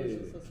 I was Yeah.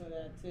 just listening to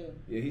that too.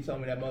 Yeah, he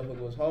told me that motherfucker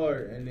was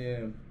hard, and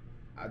then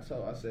I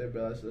said,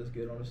 bro, let's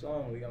get on the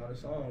song. We got on the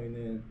song, and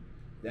then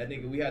that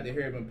nigga, we had to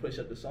hear him push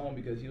up the song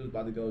because he was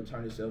about to go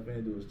turn himself in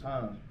and do his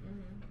time.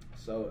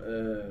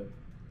 So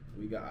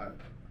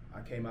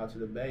I came out to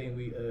the Bay and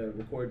we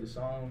recorded the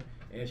song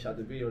and shot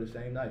the video the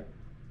same night.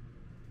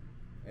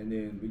 And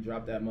then we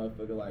dropped that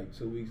motherfucker like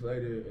 2 weeks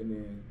later, and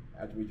then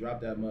after we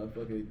dropped that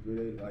motherfucker,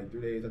 3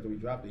 days after we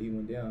dropped it, he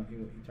went down. He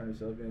turned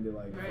himself in, did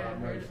like Right, I 5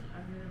 heard months.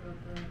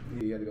 about that.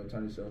 Yeah, he had to go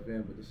turn himself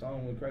in, but the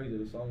song went crazy.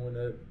 The song went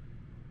up.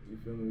 You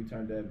feel me? We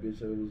turned that bitch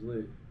up. It was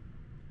lit.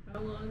 How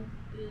long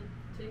did it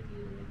take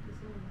you to make the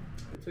song?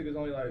 It took us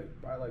only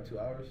probably 2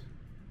 hours.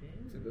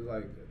 Damn. It took us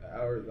like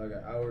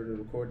an hour to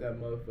record that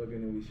motherfucker,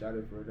 and then we shot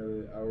it for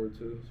another hour or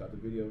two. Shot the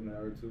video in an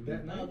hour or two.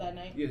 That Oh, that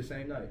night? Yeah, the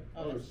same night.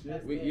 Oh, Oh, that's, shit.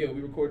 that's We good.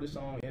 we recorded the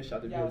song and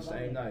shot the video Y'all the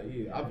same vlogged night. it?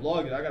 Yeah, I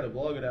vlogged it. I got a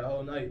vlog of that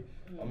whole night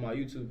on my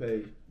YouTube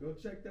page. Go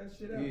check that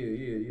shit Yeah, out. yeah.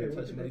 Hey, where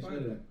Touch can Money they find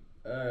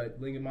Snoozi.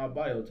 Link in my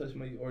bio. Touch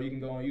Money, or you can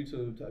go on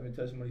YouTube. Type in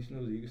Touch Money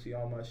Snoozi. You can see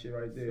all my shit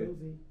right there.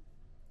 Snoozi.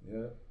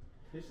 Yeah,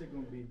 This shit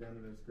gonna be down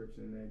in the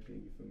description and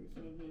everything. You feel me?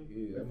 So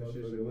Mhm. yeah. That That's the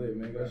shit motherfucker shit lit,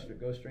 man. gonna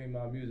Go stream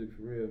my music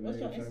for real, What's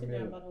man. your Turn me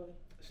Instagram, up. by the way?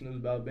 Snooze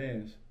About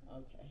Bands.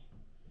 Okay.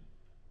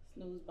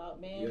 Snooze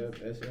About Bands?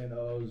 Yep,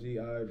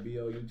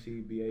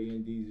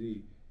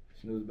 SNOOZIBOUTBANDZ.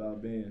 Snooze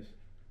About Bands.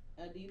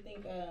 Do you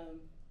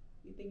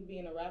think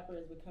being a rapper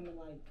is becoming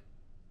like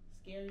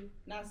scary?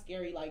 Not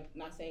scary, like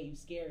not saying you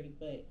scary,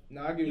 but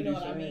Nah, I get You what know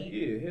you're what I saying.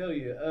 mean? Yeah, hell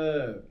yeah.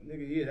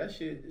 Nigga, yeah,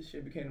 this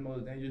shit became the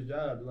most dangerous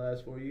job the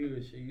last 4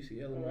 years. Shit, you see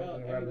hella For real,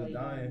 motherfucking rappers everybody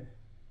dying.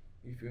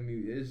 You feel me?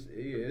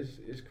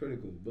 It's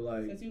critical. But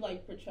like, since you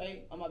like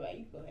portray, oh my bad,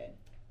 you go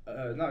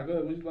ahead. nah, go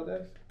ahead. What you about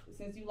to ask?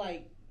 Since you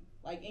like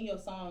in your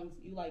songs,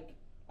 you like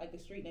a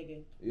street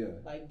nigga. Yeah.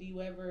 Like, do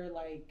you ever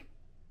like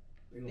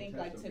They gonna think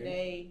test like them,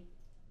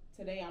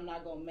 today I'm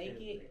not gonna make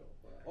it,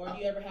 or do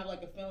you ever have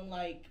like a feeling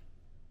like,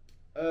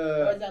 or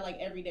Uh, is that like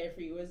every day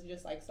for you? Or is it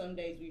just like some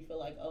days where you feel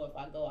like, oh, if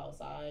I go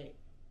outside,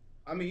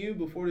 I mean, even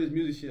before this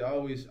music shit, I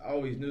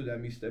always knew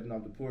that me stepping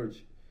off the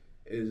porch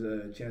is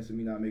a chance of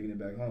me not making it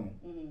back home.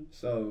 mm-hmm.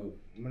 So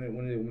when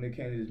it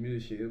came to this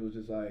music shit, it was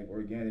just like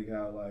organic.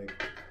 How like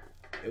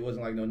it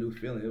wasn't like no new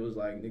feeling. It was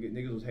like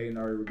niggas was hating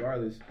already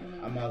regardless.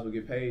 Mhm. I might as well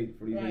get paid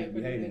for these niggas right, to for be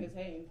these hating. niggas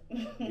hating.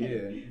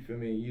 Yeah, you feel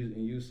me?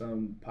 And use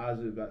some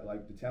positive,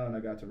 like the talent I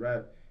got to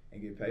rap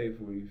and get paid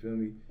for it, you feel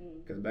me?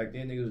 Mm. Because back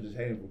then niggas was just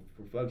hating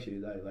for fuck shit,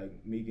 like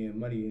me getting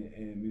money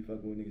and me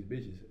fucking with niggas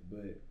bitches.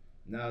 But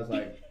now it's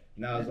like,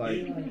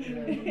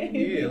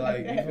 yeah,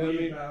 like, you feel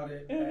me? About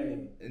it.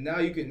 Hey. And now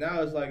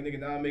it's like, nigga,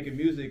 now I'm making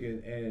music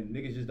and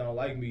niggas just don't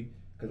like me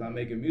because I'm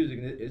making music.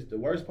 And it's the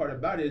worst part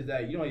about it is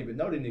that you don't even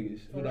know the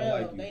niggas For who real, don't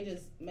like you. they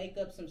just make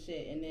up some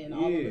shit and then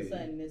all of a Yeah.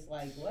 sudden it's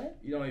like, what?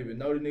 You don't even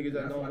know the niggas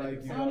that That's don't why they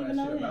like say you. I don't all even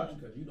that know shit him. about you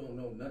because you don't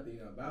know nothing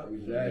about you.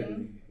 Exactly.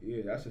 Mhm.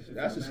 Yeah, that's It's the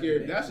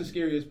imagination.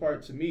 scariest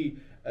part to me,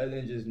 other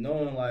than just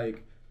knowing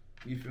like,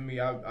 you feel me?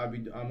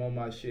 I'm on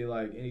my shit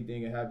like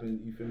anything can happen.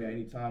 You feel me? At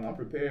any time, I'm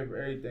prepared for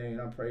everything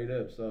and I'm prayed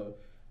up. So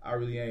I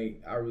really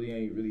ain't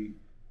really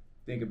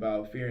think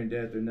about fear and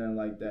death or nothing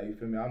like that. You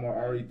feel me?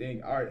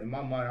 In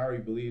my mind, I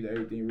already believe that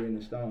everything written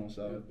in stone. You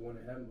So was born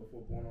in heaven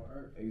before born on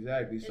earth.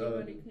 exactly. So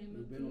Anybody came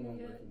You've up to been a you long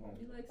way yet? from home.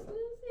 You like Snoozi?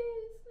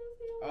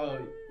 Oh,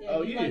 Yeah,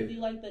 oh, do you yeah. Like, do you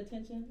like the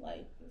attention?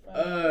 Like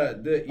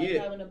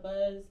having a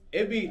buzz?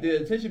 the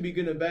attention be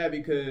good and bad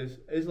because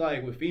it's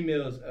like with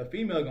females, a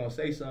female gonna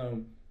say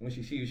something when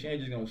she see you, she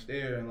ain't just gonna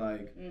stare and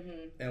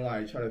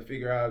like try to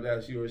figure out if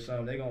that's you or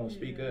something. They gonna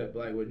speak up.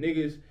 Like with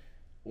niggas,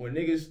 when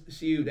niggas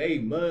see you, they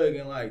mug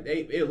and like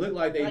it look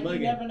like they Like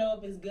mugging. you never know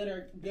if it's good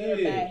or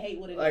bad. Hate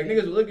what it like is.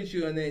 niggas will look at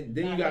you and then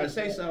you Not gotta hate,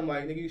 say but- something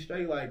like nigga you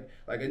straight like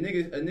a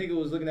nigga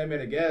was looking at me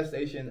at a gas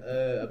station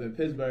up in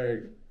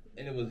Pittsburgh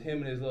and it was him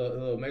and his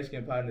little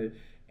Mexican partner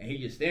and he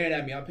just staring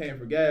at me. I'm paying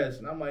for gas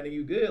and I'm like nigga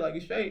you good like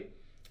you straight.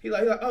 He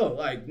like oh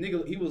like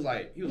nigga he was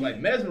like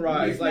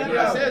mesmerized like when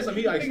I said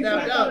something he like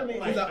snapped out. He's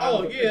like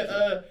oh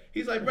yeah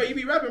he's like bro you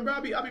be rapping bro I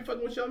be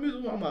fucking with your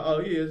music. I'm like oh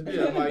yeah it's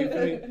good. I'm like you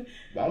feel me?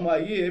 But I'm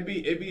like yeah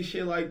it be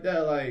shit like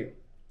that like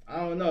I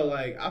don't know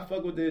like I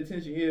fuck with the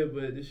attention here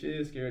but this shit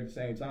is scary at the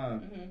same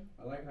time.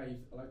 Mm-hmm. I like how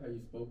you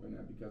spoke on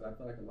that because I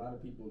feel like a lot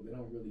of people they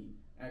don't really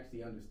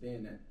actually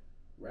understand that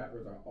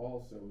rappers are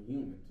also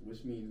humans,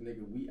 which means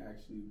nigga you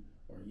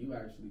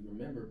actually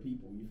remember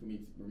people. You feel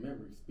me?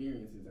 Remember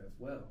experiences as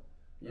well.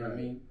 You know what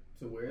I mean?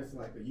 To where it's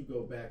like you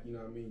go back, you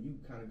know what I mean? You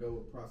kind of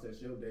go process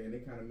your day, and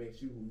it kind of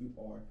makes you who you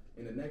are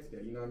in the next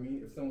day. You know what I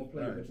mean? If someone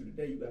plays with you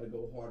today, you got to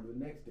go harder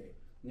the next day.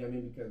 You know what I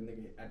mean? Because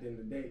nigga, at the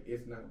end of the day,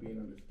 it's not being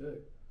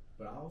understood.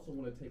 But I also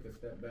want to take a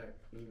step back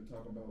and even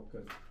talk about,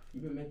 because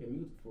you've been making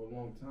music for a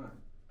long time,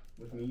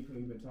 which means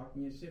you've been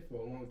talking your shit for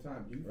a long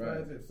time. Do you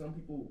realize that some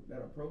people that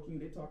approach you,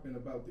 they talking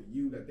about the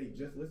you that they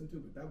just listened to,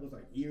 but that was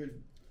like years,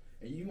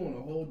 and you on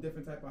a whole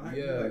different type of hype.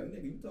 You're like,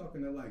 nigga, you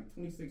talking to like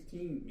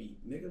 2016 me,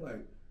 nigga,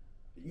 like.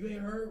 You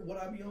ain't heard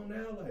what I be on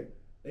now? Like,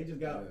 they just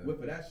got whip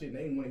of that shit and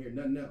they didn't want to hear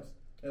nothing else.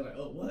 They're like,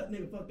 oh, what?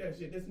 Nigga, fuck that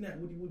shit. This and that.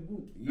 Woody, woody,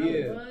 woo.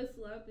 Yeah. I was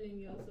slapping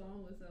your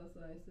song with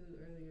Southside Sue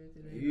earlier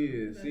today.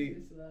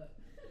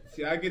 Yeah,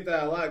 see, I get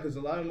that a lot because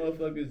a lot of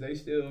motherfuckers, they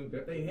still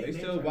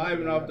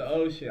vibing off the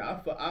old shit.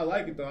 I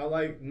like it, though. I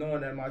like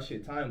knowing that my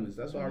shit timeless.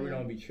 That's why I really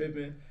don't be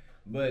tripping.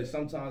 But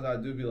sometimes I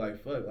do be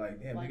like, fuck,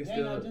 like, damn, nigga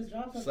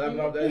still slapping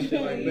off that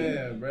shit. Like,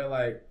 man, bro,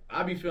 like,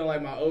 I be feeling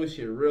like my old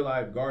shit real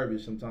life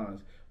garbage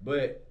sometimes.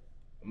 But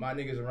my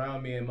niggas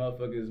around me and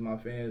motherfuckers, my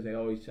fans, they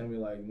always tell me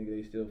like, nigga,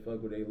 they still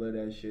fuck with, they love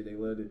that shit, they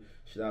love the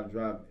shit I've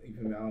dropped. You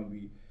feel me? I don't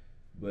be,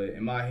 but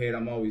in my head,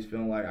 I'm always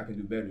feeling like I can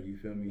do better. You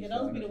feel me? Yeah,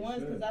 those be the ones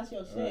because that's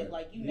your shit.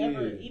 Like you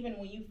never, even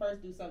when you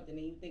first do something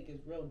and you think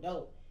it's real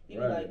dope, you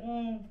be like,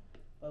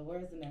 but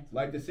where's the next?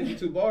 Like the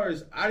 62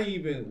 bars, I didn't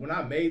even when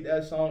I made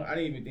that song, I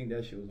didn't even think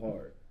that shit was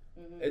hard.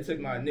 It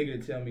took my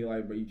nigga to tell me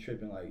like, bro, you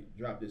tripping? Like,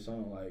 drop this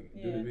song, like,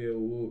 do the video.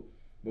 Woo.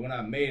 But when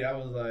I made it, I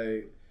was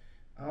like,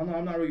 I don't know,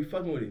 I'm not really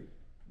fucking with it.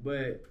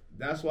 But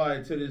that's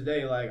why to this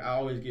day, like, I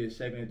always get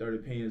second and third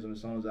opinions on the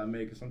songs I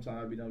make. Cause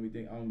sometimes I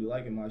don't be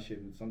liking my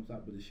shit, but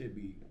sometimes the shit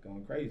be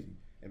going crazy.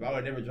 If I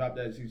would never drop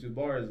that 62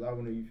 bars, I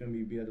wouldn't, you feel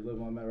me, be at the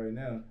level I'm at right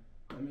now.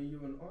 I mean,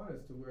 you're an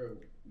artist to where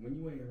when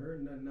you ain't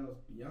heard nothing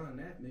else beyond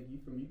that, nigga, you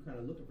kind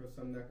of looking for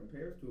something that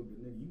compares to it, but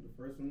nigga, you the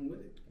first one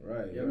with it.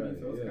 Right. You know what I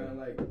mean? So it's kind of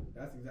like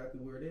that's exactly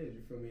where it is.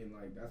 You feel me? And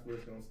like that's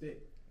where it's gonna stick.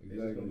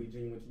 Exactly. It's gonna be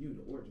genuine to you,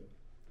 the origin.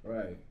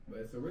 Right.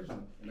 But it's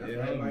original, and that's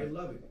why everybody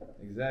love it.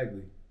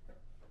 Exactly.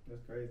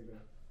 That's crazy,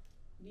 man.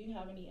 Do you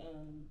have any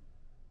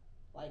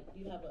like, do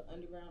you have an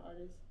underground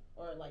artist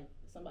or like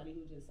somebody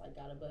who just like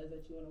got a buzz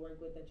that you want to work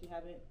with that you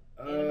haven't?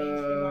 And a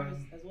mainstream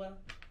artist as well.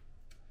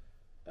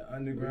 An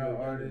underground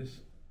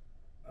artist.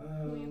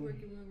 Who are you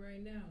working with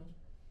right now?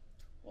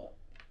 Well,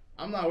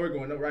 I'm not working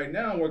with them right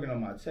now. I'm working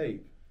on my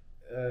tape.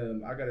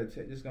 I got this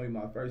is gonna be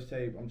my first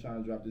tape. I'm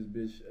trying to drop this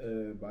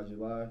bitch by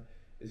July.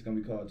 It's gonna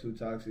be called Too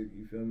Toxic.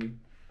 You feel me?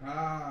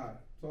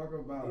 Talk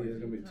about it. It's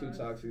gonna be Too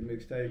Toxic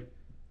mixtape.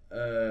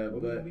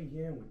 What we gonna be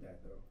hearing with that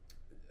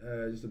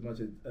though? Just a bunch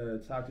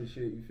of toxic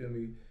shit. You feel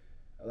me?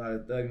 A lot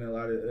of thugging, a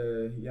lot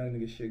of young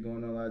nigga shit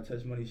going on, a lot of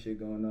touch money shit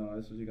going on.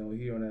 That's what you're gonna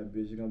hear on that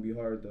bitch. It's gonna be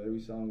hard though. Every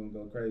song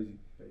gonna go crazy.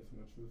 Based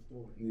on a true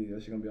story. Yeah,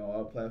 that shit gonna be on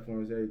all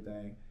platforms,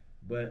 everything.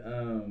 But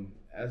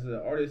as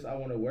an artist I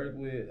want to work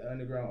with,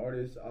 underground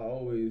artists, I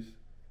always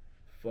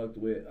fucked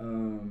with B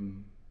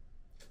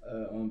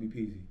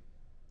Peasy.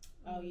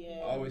 Oh yeah.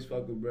 I always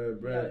fuck with bruh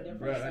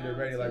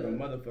underrated like a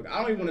motherfucker.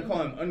 I don't even want to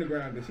call him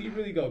underground because he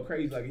really go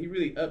crazy. Like he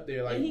really up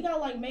there. Like and he got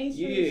like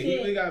mainstream shit. He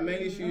really got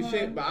mainstream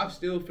shit. But I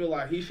still feel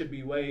like he should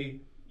be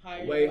way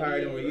higher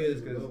than where he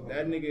is because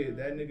that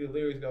nigga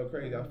lyrics go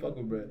crazy. I fuck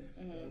with bruh.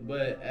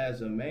 But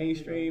as a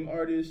mainstream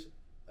artist,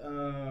 I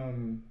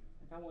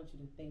want you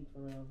to think for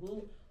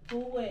real. Who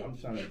would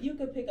if you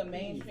could pick a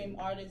mainstream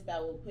artist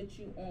that will put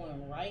you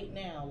on right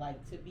now,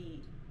 like to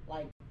be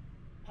like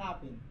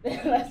popping.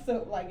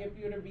 So like if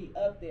you were to be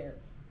up there,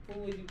 who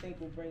would you think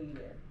will bring you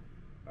there?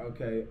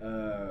 Okay,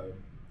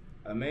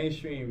 a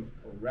mainstream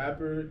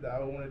rapper that I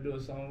would want to do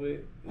a song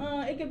with.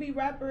 It could be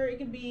rapper. It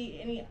could be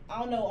any. I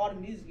don't know all the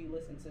music you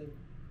listen to,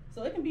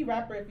 so it can be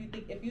rapper.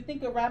 If you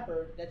think a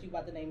rapper that you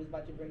about to name is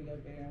about to bring you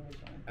up there, which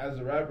one? As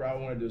a rapper, I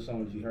want to do a song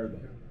with G Herbo.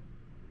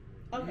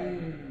 Okay.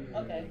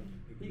 Okay.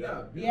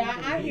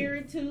 Yeah, I hear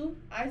it too.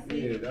 I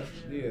see.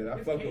 I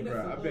fuck with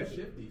bro.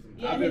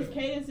 His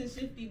cadence is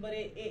shifty, but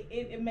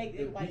it makes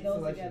it like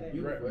goes together.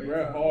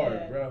 Bro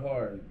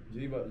hard.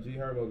 G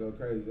Herbo go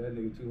crazy. That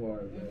nigga too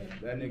hard, bro.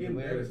 That nigga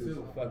lyrics is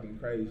fucking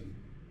crazy.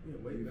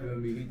 You feel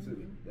me?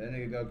 That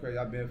nigga go crazy.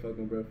 I've been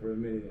fucking bro for a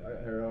minute.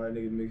 I heard all that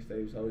nigga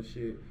mixtapes, whole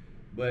shit.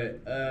 But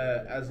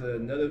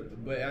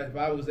if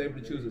I was able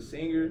to choose a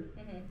singer,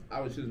 I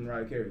would choose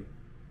Mariah Carey.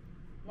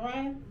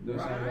 Mariah? Do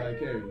something Mariah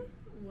Carey.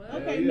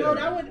 Okay, no,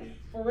 that would,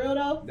 for real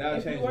though,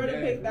 if you were to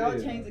pick, that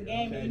would change the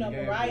game. You know,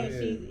 Mariah,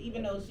 she's,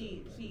 even though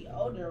she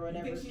older or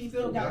whatever, she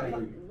still got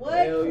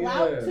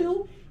clout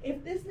too.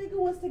 If this nigga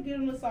was to get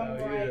him a song with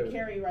Mariah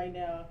Carey right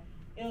now,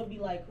 it would be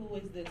like, who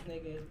is this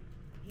nigga?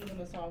 He's in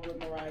a song with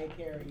Mariah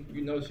Carey.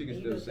 You know she can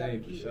still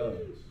sing for sure.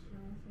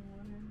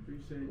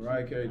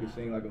 Mariah Carey can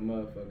sing like a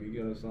motherfucker. You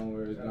get on a song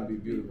where it's gonna be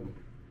beautiful.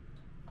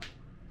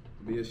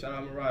 Be a shout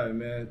out Mariah,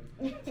 man.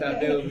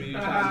 Tap in with me.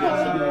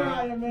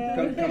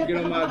 Come get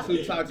on my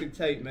Too Toxic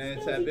tape, man.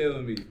 Tap in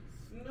with me.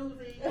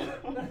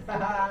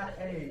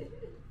 Hey,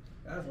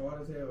 that's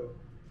hard as hell.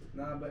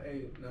 Mariah,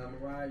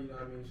 you know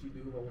what I mean? She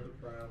do hold the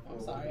crown. I'm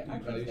sorry, I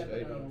keep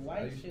stepping on your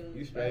white shoes.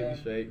 You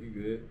straight, you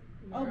good.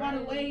 Oh, by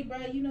the way, bro,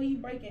 you know you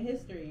breaking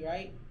history,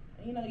 right?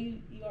 You know you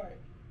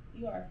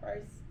are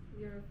first.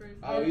 You're a first.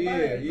 Oh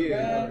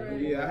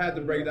yeah. I had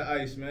to break the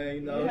ice, man.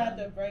 You know. You had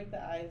to break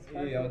the ice.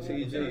 Yeah, on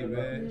TG,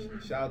 man.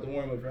 Shout out to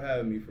Warmer for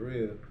having me, for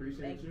real.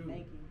 Appreciate you.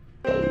 Thank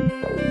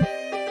you.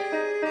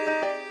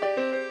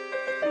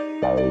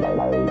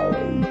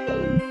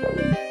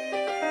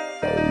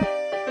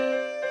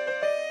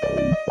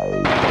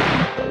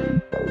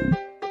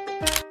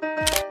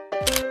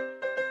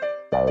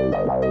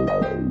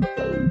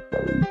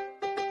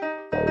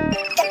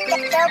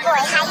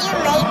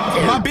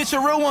 My bitch a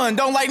real one,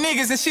 don't like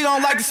niggas and she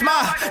don't like to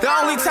smile. The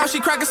only time she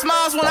crackin'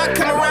 smiles when I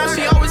come around.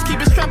 She always keep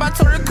it strapped, I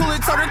told her cool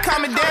it, told her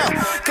calm it down.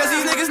 Cause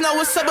these niggas know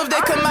what's up if they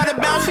come out of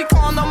bounds. She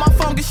callin' on my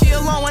phone cause she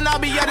alone when I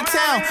be out of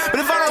town. But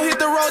if I don't hit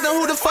the road, then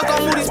who the fuck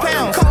gon' move these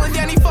pounds? Callin'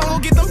 Danny phone, go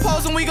get them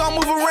poles and we gon'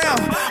 move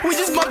around. We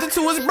just bumped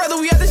into his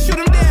brother, we had to shoot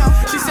him down.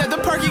 She said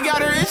the perky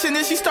got her itching,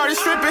 then she started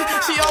stripping.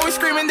 She always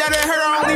screaming that it hurt her only